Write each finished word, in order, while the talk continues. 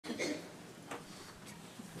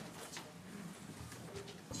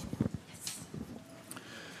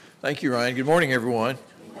Thank you, Ryan. Good morning, everyone,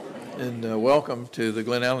 and welcome to the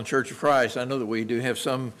Glen Allen Church of Christ. I know that we do have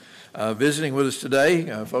some visiting with us today,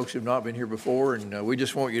 folks who have not been here before, and we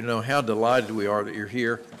just want you to know how delighted we are that you're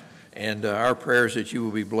here, and our prayers that you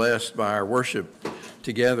will be blessed by our worship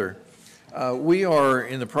together. We are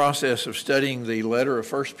in the process of studying the letter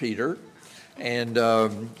of 1 Peter, and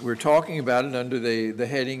we're talking about it under the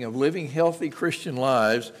heading of living healthy Christian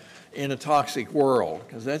lives in a toxic world,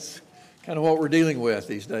 because that's kind of what we're dealing with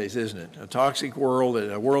these days, isn't it? A toxic world,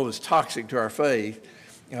 a world that's toxic to our faith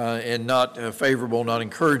and not favorable, not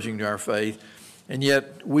encouraging to our faith, and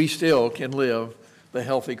yet we still can live the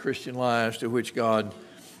healthy Christian lives to which God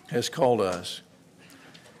has called us.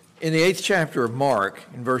 In the 8th chapter of Mark,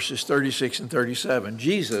 in verses 36 and 37,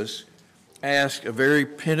 Jesus asked a very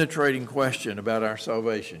penetrating question about our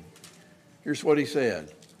salvation. Here's what he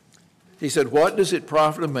said. He said, "What does it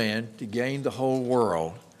profit a man to gain the whole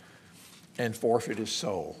world and forfeit his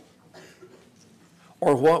soul?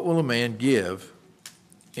 Or what will a man give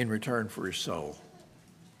in return for his soul?"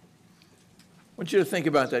 I want you to think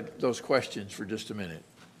about those questions for just a minute.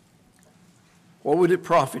 What would it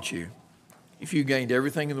profit you if you gained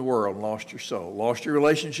everything in the world and lost your soul, lost your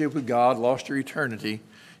relationship with God, lost your eternity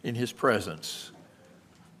in His presence?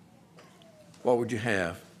 What would you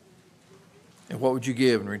have? And what would you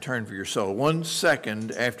give in return for your soul? 1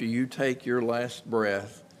 second after you take your last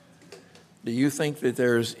breath, do you think that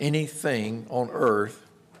there's anything on earth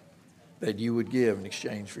that you would give in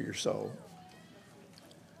exchange for your soul?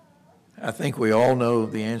 I think we all know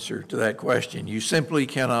the answer to that question. You simply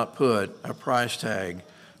cannot put a price tag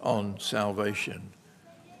on salvation.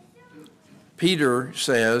 Peter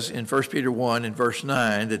says in 1 Peter 1 and verse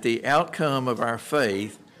 9 that the outcome of our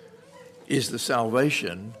faith is the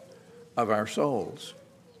salvation of our souls.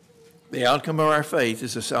 The outcome of our faith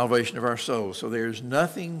is the salvation of our souls. So there's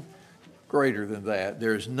nothing greater than that.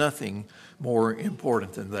 There's nothing more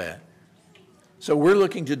important than that. So we're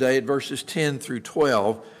looking today at verses 10 through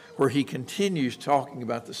 12, where he continues talking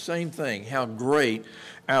about the same thing, how great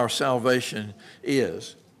our salvation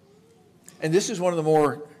is. And this is one of the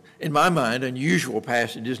more, in my mind, unusual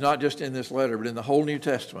passages, not just in this letter, but in the whole New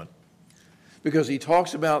Testament, because he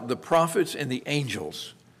talks about the prophets and the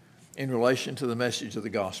angels in relation to the message of the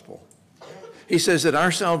gospel. He says that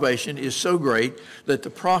our salvation is so great that the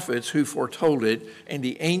prophets who foretold it and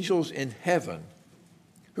the angels in heaven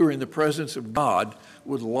who are in the presence of God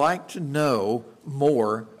would like to know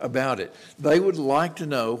more about it. They would like to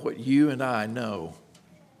know what you and I know.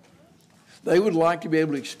 They would like to be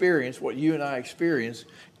able to experience what you and I experience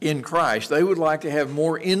in Christ. They would like to have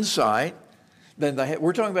more insight than they have.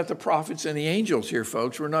 We're talking about the prophets and the angels here,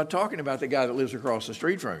 folks. We're not talking about the guy that lives across the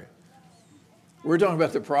street from you. We're talking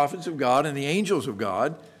about the prophets of God and the angels of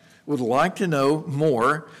God would like to know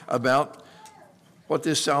more about what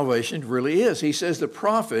this salvation really is. He says the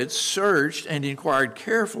prophets searched and inquired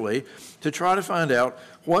carefully to try to find out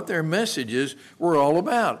what their messages were all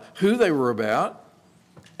about, who they were about,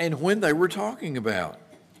 and when they were talking about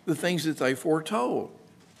the things that they foretold.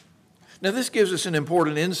 Now, this gives us an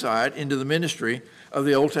important insight into the ministry of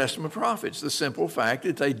the Old Testament prophets, the simple fact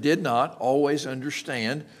that they did not always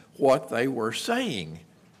understand what they were saying.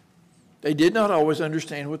 They did not always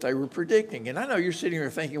understand what they were predicting. And I know you're sitting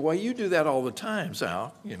here thinking, well, you do that all the time,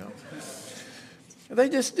 Sal, you know. They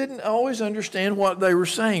just didn't always understand what they were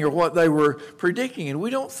saying or what they were predicting. And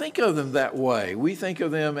we don't think of them that way. We think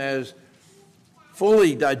of them as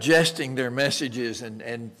fully digesting their messages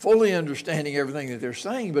and fully understanding everything that they're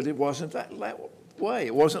saying, but it wasn't that way.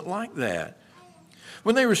 It wasn't like that.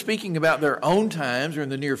 When they were speaking about their own times or in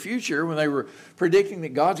the near future, when they were predicting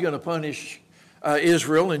that God's going to punish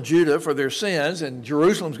Israel and Judah for their sins and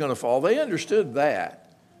Jerusalem's going to fall, they understood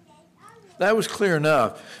that. That was clear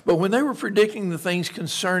enough. But when they were predicting the things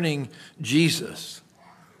concerning Jesus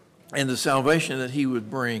and the salvation that he would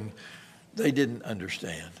bring, they didn't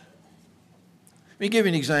understand. Let me give you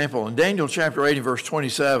an example. In Daniel chapter 8 and verse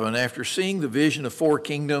 27, after seeing the vision of 4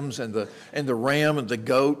 kingdoms and the ram and the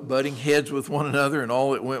goat butting heads with one another and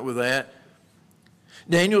all that went with that,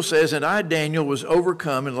 Daniel says, "And I, Daniel, was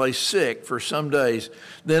overcome and lay sick for some days.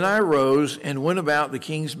 Then I rose and went about the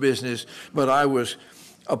king's business, but I was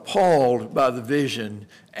appalled by the vision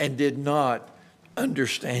and did not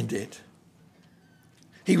understand it."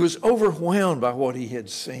 He was overwhelmed by what he had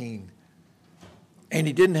seen. And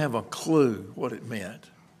he didn't have a clue what it meant.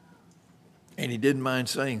 And he didn't mind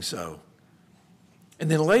saying so. And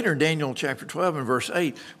then later in Daniel chapter 12 and verse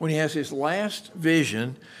 8, when he has his last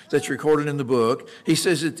vision that's recorded in the book, he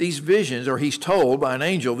says that these visions, or he's told by an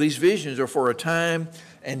angel, these visions are for a time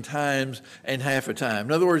and times and half a time.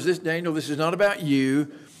 In other words, Daniel, this is not about you.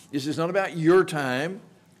 This is not about your time.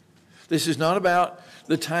 This is not about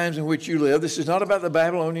the times in which you live. This is not about the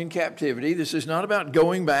Babylonian captivity. This is not about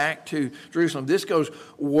going back to Jerusalem. This goes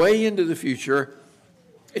way into the future.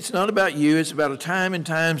 It's not about you. It's about a time and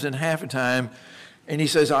times and half a time. And he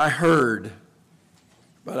says, I heard,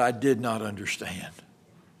 but I did not understand.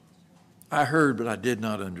 I heard, but I did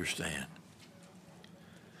not understand.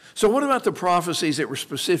 So what about the prophecies that were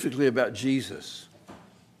specifically about Jesus?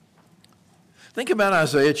 Think about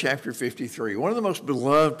Isaiah chapter 53, one of the most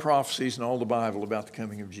beloved prophecies in all the Bible about the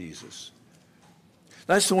coming of Jesus.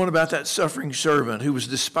 That's the one about that suffering servant who was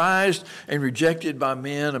despised and rejected by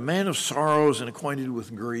men, a man of sorrows and acquainted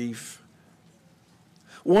with grief.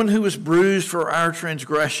 One who was bruised for our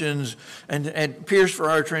transgressions and pierced for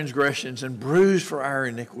our transgressions and bruised for our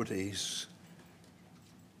iniquities.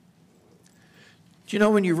 Do you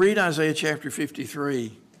know, when you read Isaiah chapter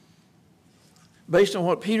 53, based on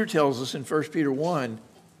what Peter tells us in 1 Peter 1,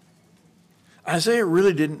 Isaiah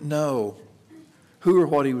really didn't know who or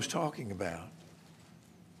what he was talking about.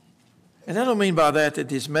 And I don't mean by that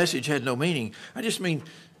his message had no meaning. I just mean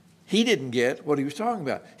he didn't get what he was talking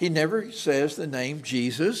about. He never says the name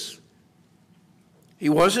Jesus. He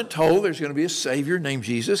wasn't told there's going to be a Savior named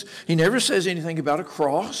Jesus. He never says anything about a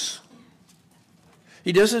cross.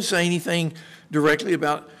 He doesn't say anything directly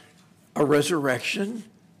about a resurrection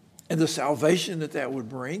and the salvation that would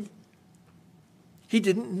bring. He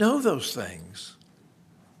didn't know those things.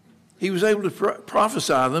 He was able to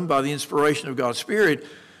prophesy them by the inspiration of God's Spirit,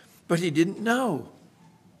 but he didn't know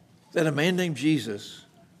that a man named Jesus,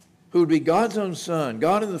 who would be God's own Son,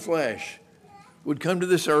 God in the flesh, would come to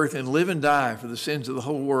this earth and live and die for the sins of the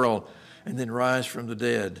whole world and then rise from the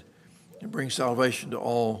dead and bring salvation to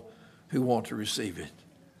all who want to receive it.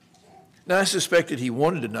 Now, I suspected he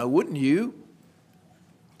wanted to know, wouldn't you?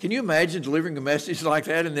 Can you imagine delivering a message like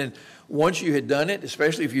that, and then once you had done it,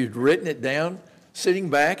 especially if you'd written it down, sitting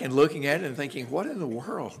back and looking at it and thinking, what in the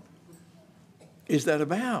world is that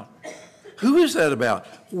about? Who is that about?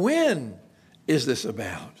 When is this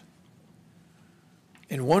about?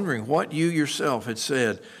 And wondering what you yourself had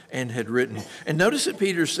said and had written. And notice that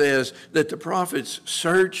Peter says that the prophets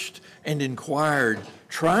searched and inquired,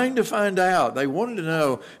 trying to find out. They wanted to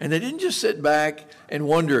know, and they didn't just sit back and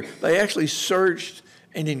wonder. They actually searched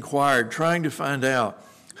and inquired, trying to find out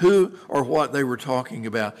who or what they were talking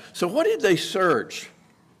about. So what did they search?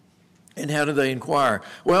 And how did they inquire?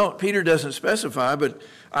 Well, Peter doesn't specify, but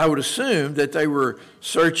I would assume that they were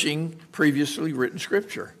searching previously written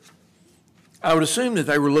scripture. I would assume that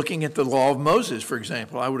they were looking at the law of Moses, for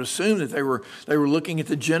example. I would assume that they were looking at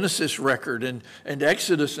the Genesis record and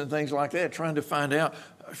Exodus and things like that, trying to find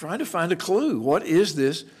a clue. What is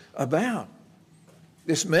this about?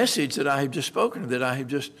 This message that I have just spoken, that I have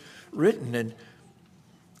just written. And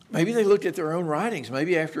maybe they looked at their own writings.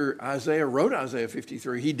 Maybe after Isaiah wrote Isaiah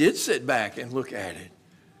 53, he did sit back and look at it.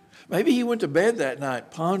 Maybe he went to bed that night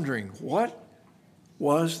pondering, what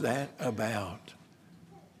was that about?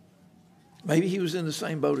 Maybe he was in the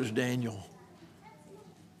same boat as Daniel.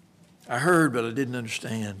 I heard, but I didn't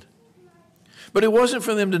understand. But it wasn't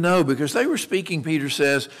for them to know, because they were speaking, Peter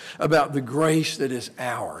says, about the grace that is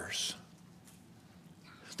ours.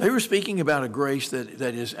 They were speaking about a grace that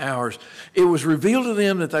is ours. It was revealed to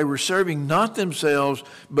them that they were serving not themselves,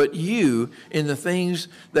 but you in the things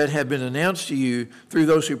that have been announced to you through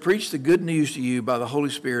those who preach the good news to you by the Holy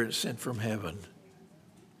Spirit sent from heaven.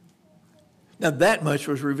 Now that much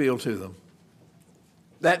was revealed to them.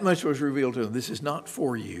 That much was revealed to them. This is not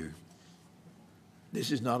for you.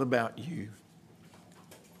 This is not about you.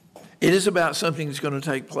 It is about something that's going to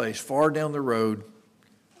take place far down the road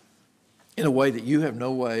in a way that you have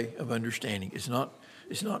no way of understanding. It's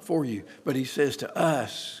not for you. But he says to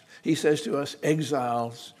us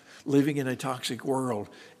exiles living in a toxic world,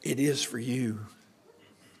 it is for you.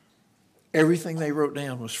 Everything they wrote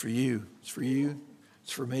down was for you. It's for you.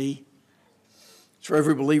 It's for me. It's for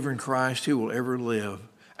every believer in Christ who will ever live.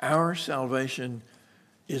 Our salvation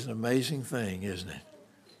is an amazing thing, isn't it?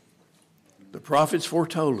 The prophets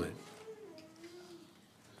foretold it.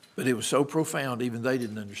 But it was so profound, even they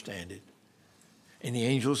didn't understand it. And the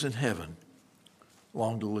angels in heaven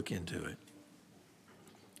longed to look into it.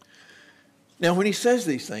 Now, when he says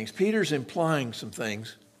these things, Peter's implying some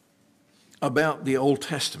things about the Old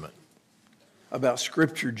Testament, about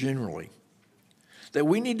Scripture generally, that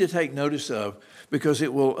we need to take notice of, because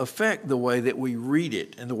it will affect the way that we read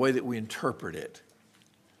it and the way that we interpret it.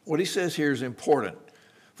 What he says here is important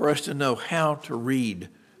for us to know how to read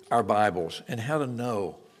our Bibles and how to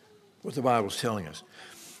know what the Bible's telling us.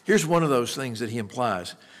 Here's one of those things that he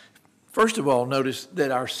implies. First of all, notice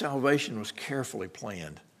that our salvation was carefully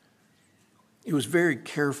planned. It was very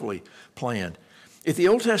carefully planned. If the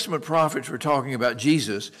Old Testament prophets were talking about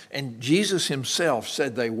Jesus, and Jesus himself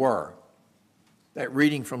said they were, that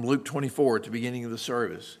reading from Luke 24 at the beginning of the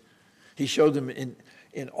service, he showed them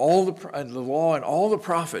in all the law and all the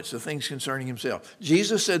prophets the things concerning himself.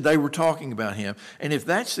 Jesus said they were talking about him. And if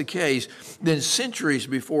that's the case, then centuries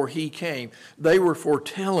before he came, they were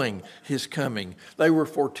foretelling his coming. They were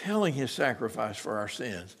foretelling his sacrifice for our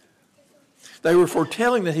sins. They were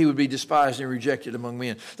foretelling that he would be despised and rejected among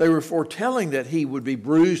men. They were foretelling that he would be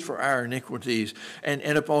bruised for our iniquities, and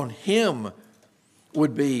upon him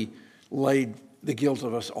would be laid the guilt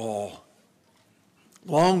of us all.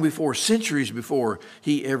 Long before, centuries before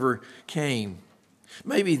he ever came.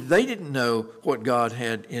 Maybe they didn't know what God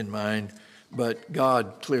had in mind, but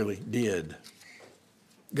God clearly did.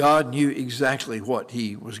 God knew exactly what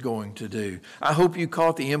he was going to do. I hope you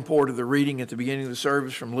caught the import of the reading at the beginning of the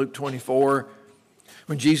service from Luke 24.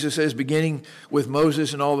 When Jesus says, beginning with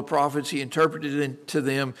Moses and all the prophets, he interpreted to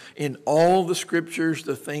them in all the scriptures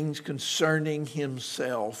the things concerning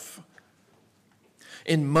himself.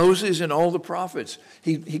 In Moses and all the prophets,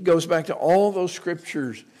 he goes back to all those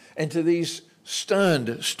scriptures and to these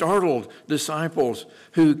stunned, startled disciples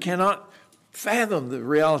who cannot fathom the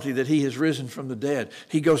reality that he has risen from the dead.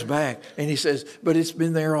 He goes back and he says, but it's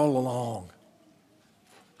been there all along.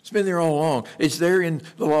 It's been there all along. It's there in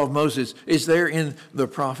the law of Moses. It's there in the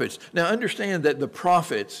prophets. Now understand that the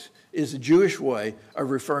prophets is a Jewish way of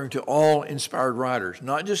referring to all inspired writers,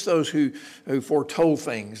 not just those who foretold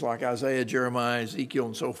things like Isaiah, Jeremiah, Ezekiel,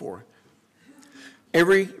 and so forth.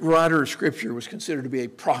 Every writer of Scripture was considered to be a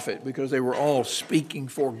prophet because they were all speaking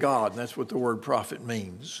for God, and that's what the word prophet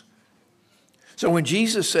means. So when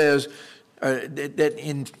Jesus says that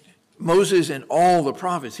in Moses and all the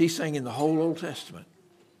prophets, he's saying in the whole Old Testament.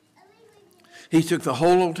 He took the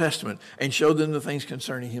whole Old Testament and showed them the things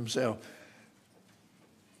concerning himself.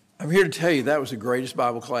 I'm here to tell you that was the greatest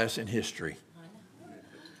Bible class in history.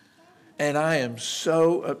 And I am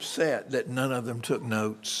so upset that none of them took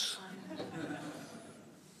notes.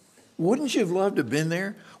 Wouldn't you have loved to have been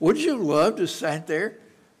there? Wouldn't you have loved to have sat there?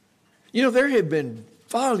 You know, there have been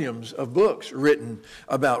volumes of books written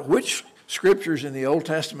about which scriptures in the Old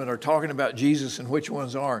Testament are talking about Jesus and which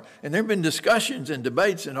ones aren't. And there have been discussions and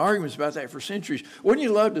debates and arguments about that for centuries. Wouldn't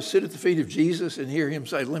you love to sit at the feet of Jesus and hear him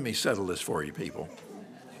say, let me settle this for you people?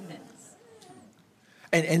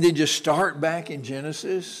 And then just start back in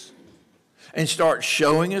Genesis and start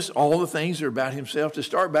showing us all the things that are about himself. To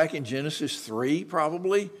start back in Genesis 3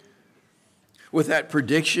 probably, with that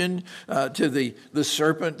prediction to the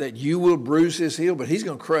serpent that you will bruise his heel, but he's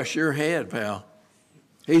going to crush your head, pal.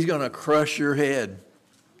 He's going to crush your head.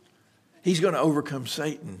 He's going to overcome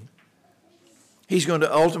Satan. He's going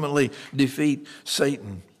to ultimately defeat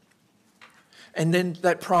Satan. And then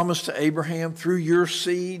that promise to Abraham, through your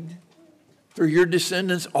seed, through your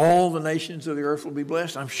descendants, all the nations of the earth will be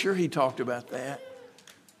blessed. I'm sure he talked about that.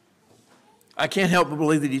 I can't help but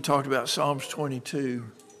believe that he talked about Psalms 22.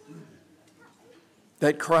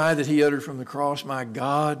 That cry that he uttered from the cross, my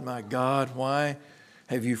God, why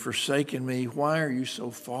have you forsaken me? Why are you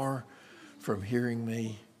so far from hearing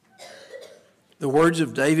me? The words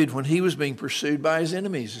of David when he was being pursued by his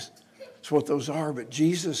enemies. That's what those are. But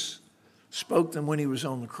Jesus spoke them when he was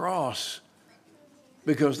on the cross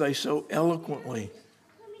because they so eloquently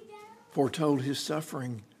foretold his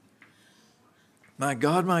suffering. My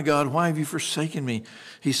God, why have you forsaken me?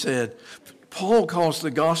 He said. Paul calls the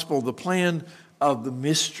gospel the plan of the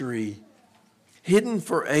mystery, hidden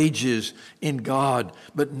for ages in God,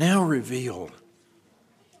 but now revealed.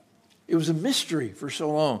 It was a mystery for so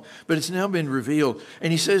long, but it's now been revealed.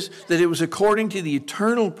 And he says that it was according to the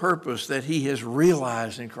eternal purpose that he has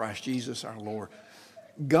realized in Christ Jesus our Lord.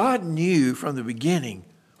 God knew from the beginning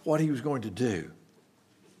what he was going to do.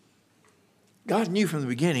 God knew from the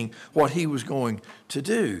beginning what he was going to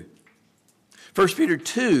do. 1 Peter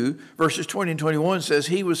 2, verses 20 and 21 says,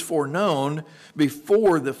 he was foreknown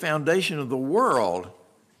before the foundation of the world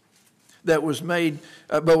but was made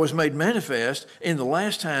manifest in the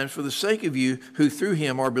last times for the sake of you who through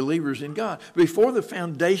him are believers in God. Before the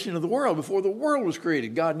foundation of the world, before the world was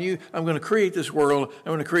created, God knew, I'm going to create this world, I'm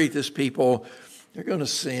going to create this people, they're going to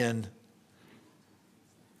sin.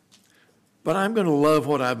 But I'm going to love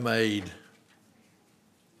what I've made.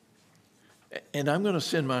 And I'm going to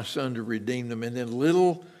send my son to redeem them. And then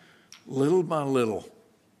little by little,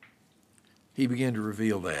 he began to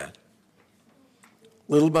reveal that.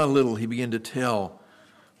 Little by little, he began to tell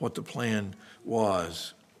what the plan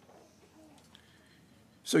was.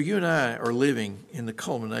 So you and I are living in the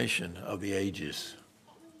culmination of the ages.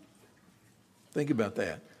 Think about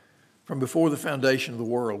that. From before the foundation of the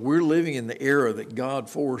world, we're living in the era that God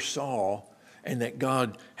foresaw and that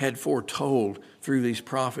God had foretold through these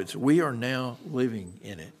prophets. We are now living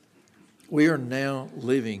in it. We are now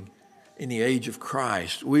living in the age of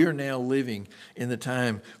Christ. We are now living in the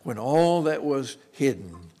time when all that was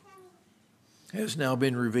hidden has now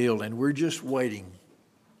been revealed, and we're just waiting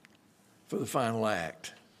for the final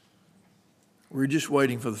act. We're just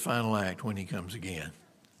waiting for the final act when he comes again.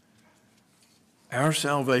 Our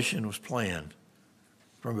salvation was planned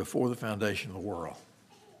from before the foundation of the world.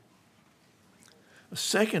 A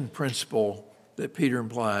second principle that Peter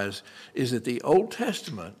implies is that the Old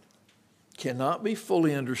Testament cannot be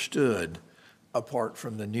fully understood apart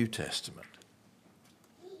from the New Testament.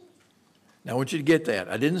 Now, I want you to get that.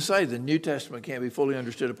 I didn't say the New Testament can't be fully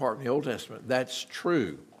understood apart from the Old Testament. That's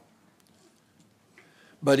true.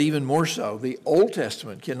 But even more so, the Old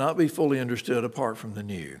Testament cannot be fully understood apart from the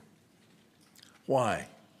New. Why?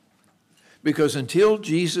 Because until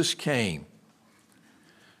Jesus came,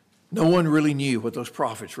 no one really knew what those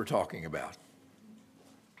prophets were talking about.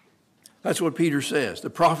 That's what Peter says. The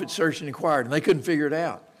prophets searched and inquired, and they couldn't figure it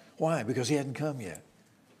out. Why? Because he hadn't come yet.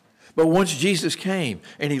 But once Jesus came,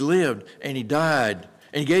 and he lived, and he died,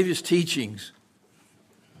 and he gave his teachings,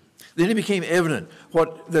 then it became evident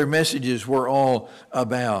what their messages were all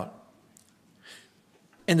about.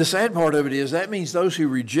 And the sad part of it is that means those who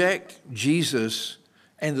reject Jesus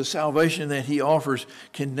and the salvation that he offers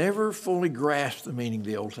can never fully grasp the meaning of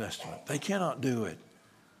the Old Testament. They cannot do it.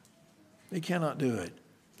 They cannot do it.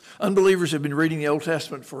 Unbelievers have been reading the Old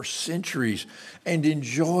Testament for centuries and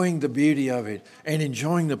enjoying the beauty of it and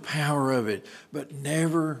enjoying the power of it, but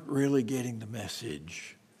never really getting the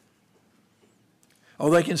message.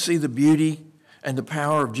 Oh, they can see the beauty and the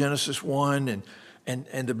power of Genesis 1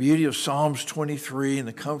 and the beauty of Psalms 23 and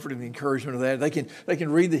the comfort and the encouragement of that. They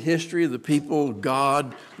can read the history of the people of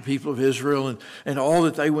God, the people of Israel, and all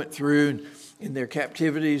that they went through in their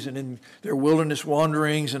captivities and in their wilderness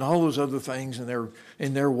wanderings and all those other things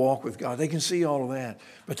in their walk with God. They can see all of that,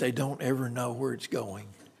 but they don't ever know where it's going.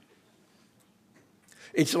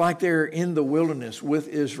 It's like they're in the wilderness with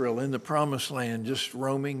Israel, in the promised land, just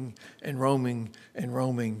roaming and roaming and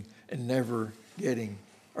roaming and never getting,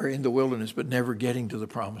 or in the wilderness, but never getting to the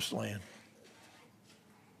promised land.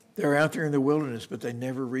 They're out there in the wilderness, but they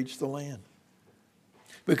never reach the land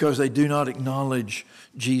because they do not acknowledge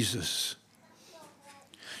Jesus.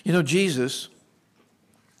 You know, Jesus,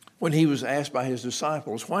 when he was asked by his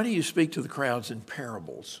disciples, why do you speak to the crowds in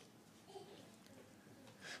parables?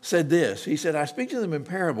 Said this, he said, I speak to them in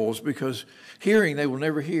parables because hearing they will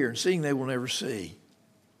never hear and seeing they will never see.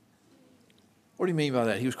 What do you mean by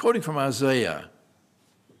that? He was quoting from Isaiah.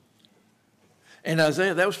 And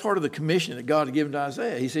Isaiah, that was part of the commission that God had given to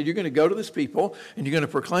Isaiah. He said, you're going to go to this people and you're going to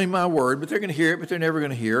proclaim my word, but they're going to hear it, but they're never going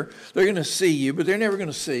to hear. They're going to see you, but they're never going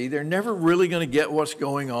to see. They're never really going to get what's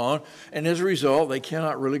going on. And as a result, they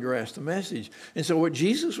cannot really grasp the message. And so what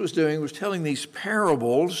Jesus was doing was telling these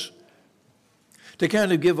parables to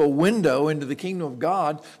kind of give a window into the kingdom of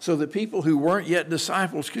God so that people who weren't yet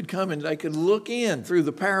disciples could come and they could look in through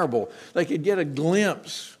the parable. They could get a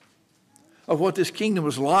glimpse of what this kingdom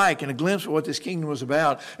was like and a glimpse of what this kingdom was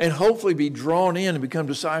about and hopefully be drawn in and become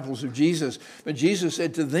disciples of Jesus. But Jesus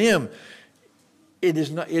said to them, it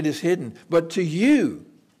is hidden. But to you,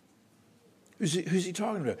 who's he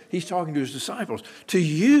talking to? He's talking to his disciples. To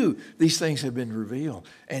you, these things have been revealed,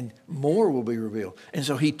 and more will be revealed. And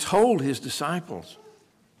so he told his disciples.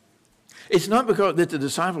 It's not because that the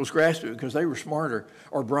disciples grasped it because they were smarter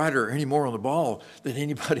or brighter or any more on the ball than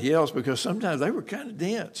anybody else, because sometimes they were kind of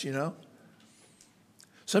dense, you know.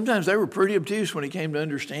 Sometimes they were pretty obtuse when it came to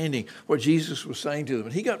understanding what Jesus was saying to them.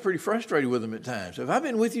 And he got pretty frustrated with them at times. Have I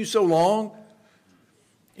been with you so long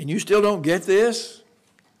and you still don't get this?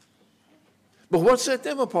 But what set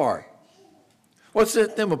them apart? What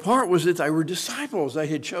set them apart was that they were disciples. They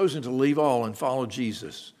had chosen to leave all and follow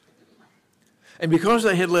Jesus. And because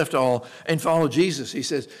they had left all and followed Jesus, he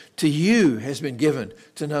says, to you has been given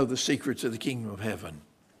to know the secrets of the kingdom of heaven.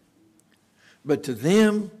 But to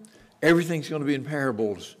them, everything's going to be in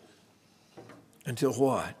parables. Until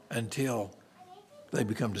what? Until they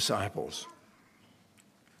become disciples.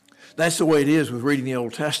 That's the way it is with reading the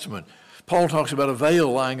Old Testament. Paul talks about a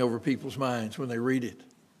veil lying over people's minds when they read it.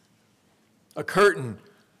 A curtain.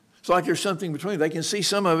 It's like there's something between. They can see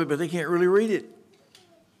some of it, but they can't really read it.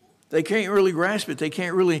 They can't really grasp it. They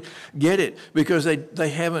can't really get it because they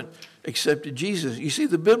haven't accepted Jesus. You see,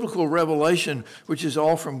 the biblical revelation, which is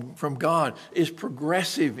all from God, is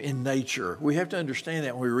progressive in nature. We have to understand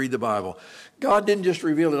that when we read the Bible. God didn't just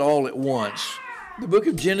reveal it all at once. The book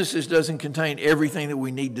of Genesis doesn't contain everything that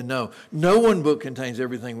we need to know. No one book contains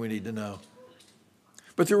everything we need to know.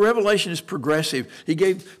 But the revelation is progressive. He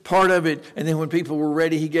gave part of it, and then when people were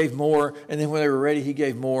ready, he gave more. And then when they were ready, he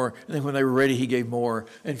gave more. And then when they were ready, he gave more.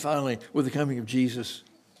 And finally, with the coming of Jesus,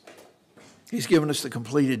 he's given us the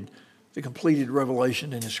completed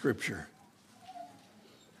revelation in the Scripture.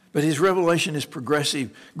 But his revelation is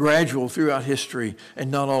progressive, gradual throughout history,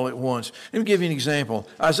 and not all at once. Let me give you an example.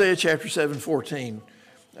 Isaiah chapter 7,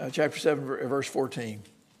 verse 14.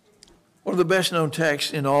 One of the best-known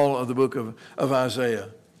texts in all of the book of Isaiah.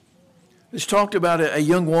 It's talked about a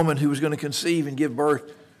young woman who was going to conceive and give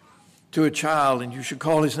birth to a child, and you should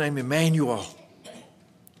call his name Emmanuel.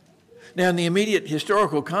 Now, in the immediate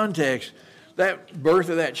historical context, that birth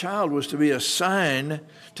of that child was to be a sign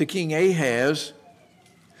to King Ahaz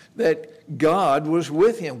that God was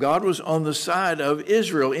with him. God was on the side of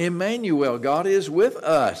Israel. Emmanuel, God is with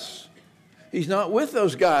us. He's not with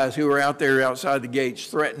those guys who are out there outside the gates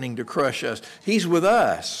threatening to crush us. He's with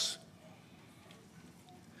us.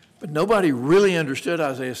 But nobody really understood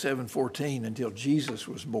Isaiah 7:14 until Jesus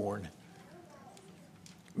was born.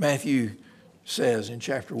 Matthew says in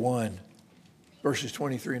chapter 1, verses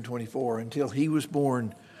 23 and 24, until he was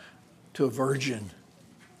born to a virgin,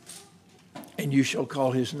 and you shall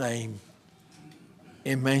call his name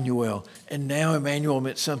Emmanuel. And now Emmanuel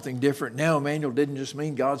meant something different. Now Emmanuel didn't just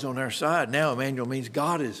mean God's on our side. Now Emmanuel means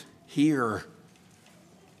God is here.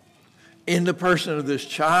 In the person of this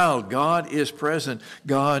child, God is present.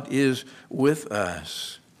 God is with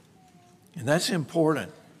us. And that's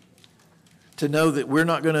important to know that we're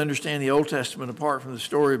not going to understand the Old Testament apart from the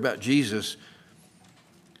story about Jesus,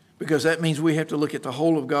 because that means we have to look at the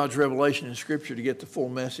whole of God's revelation in Scripture to get the full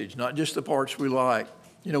message, not just the parts we like.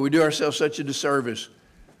 You know, we do ourselves such a disservice.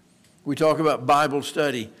 We talk about Bible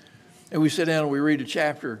study, and we sit down and we read a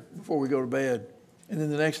chapter before we go to bed. And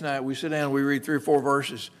then the next night we sit down and we read 3 or 4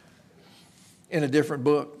 verses in a different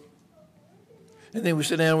book. And then we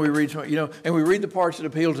sit down and we read, and we read the parts that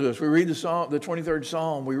appeal to us. We read the 23rd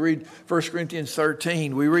Psalm. We read 1 Corinthians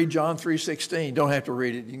 13. We read John 3:16. Don't have to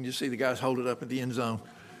read it. You can just see the guys hold it up at the end zone.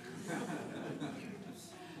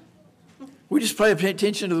 We just pay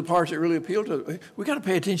attention to the parts that really appeal to us. We've got to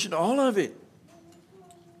pay attention to all of it,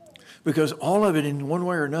 because all of it in one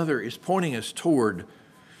way or another is pointing us toward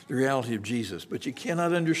the reality of Jesus. But you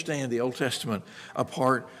cannot understand the Old Testament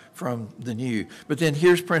apart from the New. But then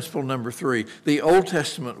here's principle number 3. The Old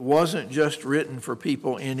Testament wasn't just written for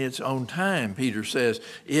people in its own time, Peter says.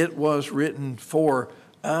 It was written for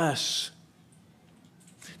us.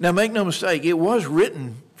 Now, make no mistake, it was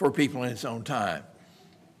written for people in its own time.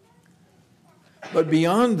 But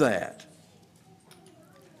beyond that,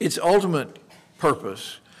 its ultimate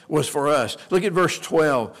purpose was for us. Look at verse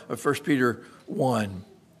 12 of 1 Peter 1.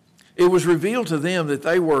 It was revealed to them that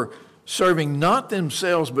they were serving not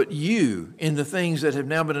themselves but you in the things that have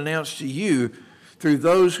now been announced to you through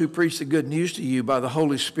those who preach the good news to you by the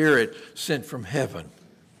Holy Spirit sent from heaven.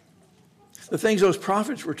 The things those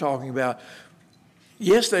prophets were talking about,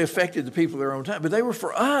 yes, they affected the people of their own time, but they were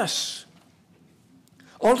for us.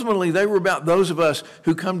 Ultimately, they were about those of us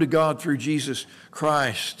who come to God through Jesus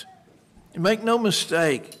Christ. And make no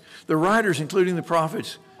mistake, the writers, including the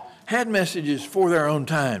prophets, had messages for their own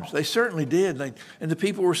times. They certainly did. And the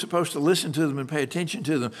people were supposed to listen to them and pay attention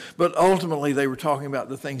to them. But ultimately, they were talking about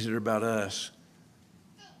the things that are about us.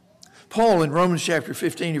 Paul in Romans chapter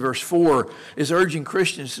 15, verse 4, is urging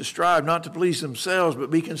Christians to strive not to please themselves,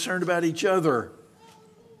 but be concerned about each other.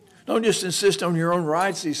 Don't just insist on your own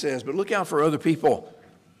rights, he says, but look out for other people.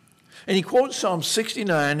 And he quotes Psalm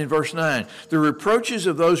 69 in verse 9. The reproaches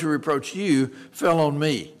of those who reproached you fell on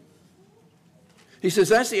me. He says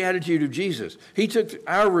that's the attitude of Jesus. He took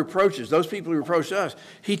our reproaches, those people who reproached us,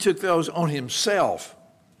 he took those on himself.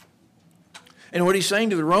 And what he's saying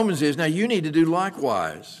to the Romans is, now you need to do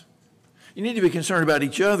likewise. You need to be concerned about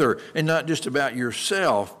each other and not just about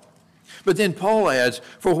yourself. But then Paul adds,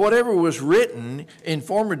 for whatever was written in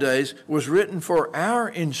former days was written for our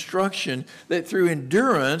instruction, that through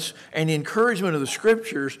endurance and encouragement of the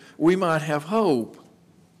Scriptures we might have hope.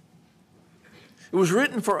 It was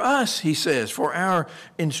written for us, he says, for our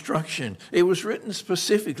instruction. It was written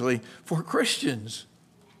specifically for Christians.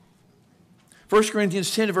 1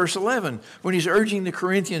 Corinthians 10 verse 11, when he's urging the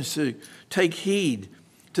Corinthians to take heed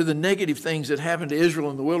to the negative things that happened to Israel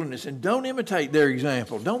in the wilderness, and don't imitate their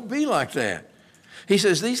example. Don't be like that. He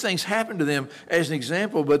says these things happened to them as an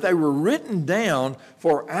example, but they were written down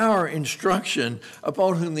for our instruction,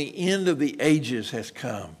 upon whom the end of the ages has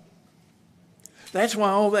come. That's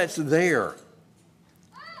why all that's there,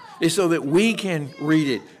 is so that we can read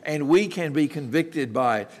it, and we can be convicted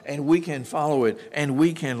by it, and we can follow it, and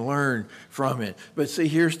we can learn from it. But see,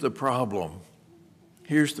 here's the problem.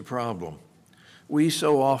 Here's the problem. we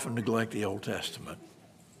so often neglect the Old Testament.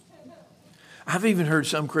 I've even heard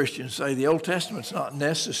some Christians say the Old Testament's not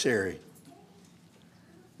necessary.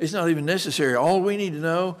 It's not even necessary. All we need to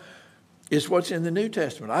know is what's in the New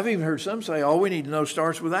Testament. I've even heard some say all we need to know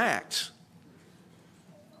starts with Acts.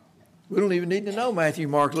 We don't even need to know Matthew,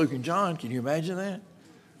 Mark, Luke, and John. Can you imagine that?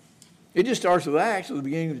 It just starts with Acts at the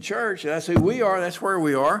beginning of the church. That's who we are. That's where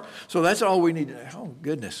we are. So that's all we need to know. Oh,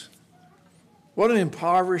 goodness. What an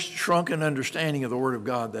impoverished, shrunken understanding of the Word of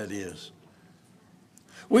God that is.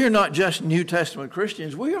 We are not just New Testament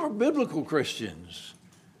Christians. We are biblical Christians.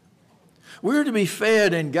 We are to be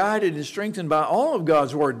fed and guided and strengthened by all of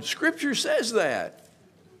God's Word. Scripture says that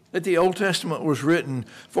the Old Testament was written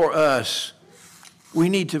for us. We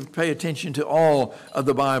need to pay attention to all of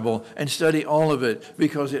the Bible and study all of it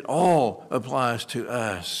because it all applies to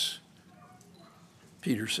us,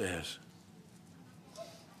 Peter says.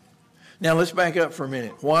 Now let's back up for a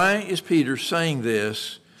minute. Why is Peter saying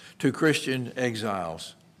this to Christian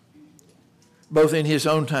exiles, both in his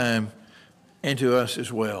own time and to us as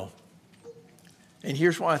well? And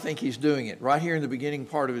here's why I think he's doing it, right here in the beginning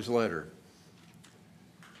part of his letter.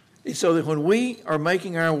 It's so that when we are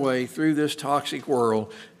making our way through this toxic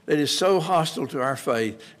world that is so hostile to our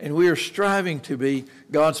faith, and we are striving to be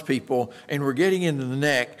God's people, and we're getting into the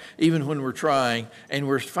neck even when we're trying, and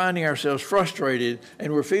we're finding ourselves frustrated,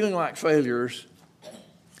 and we're feeling like failures,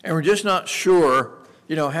 and we're just not sure,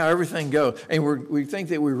 how everything goes, and we think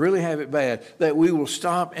that we really have it bad, that we will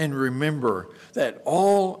stop and remember that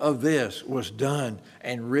all of this was done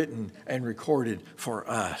and written and recorded for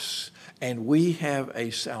us. And we have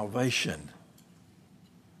a salvation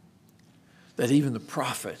that even the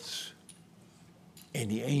prophets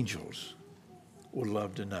and the angels would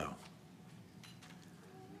love to know.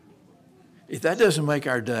 If that doesn't make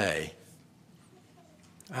our day,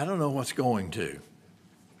 I don't know what's going to.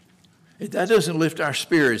 If that doesn't lift our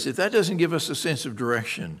spirits, if that doesn't give us a sense of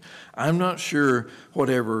direction, I'm not sure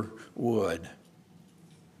whatever would.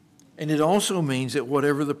 And it also means that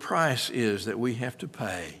whatever the price is that we have to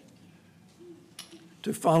pay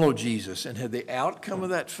to follow Jesus and have the outcome of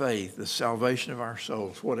that faith, the salvation of our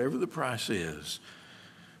souls, whatever the price is,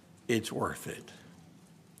 it's worth it.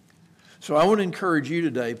 So I want to encourage you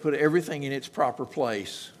today, put everything in its proper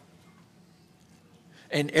place.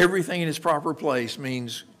 And everything in its proper place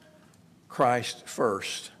means Christ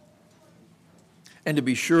first. And to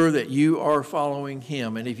be sure that you are following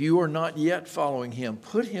him. And if you are not yet following him,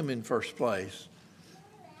 put him in first place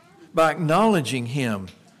by acknowledging him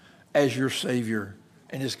as your Savior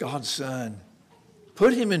and as God's Son.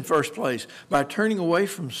 Put him in first place by turning away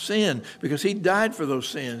from sin because he died for those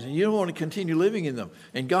sins and you don't want to continue living in them.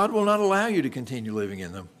 And God will not allow you to continue living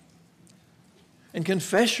in them. And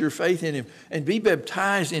confess your faith in him and be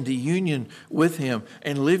baptized into union with him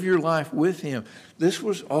and live your life with him. This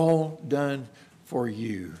was all done for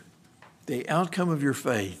you. The outcome of your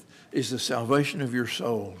faith is the salvation of your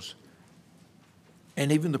souls.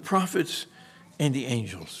 And even the prophets and the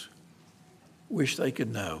angels wish they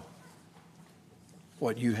could know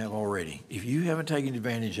what you have already. If you haven't taken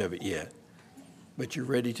advantage of it yet, but you're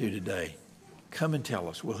ready to today, come and tell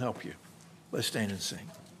us. We'll help you. Let's stand and sing.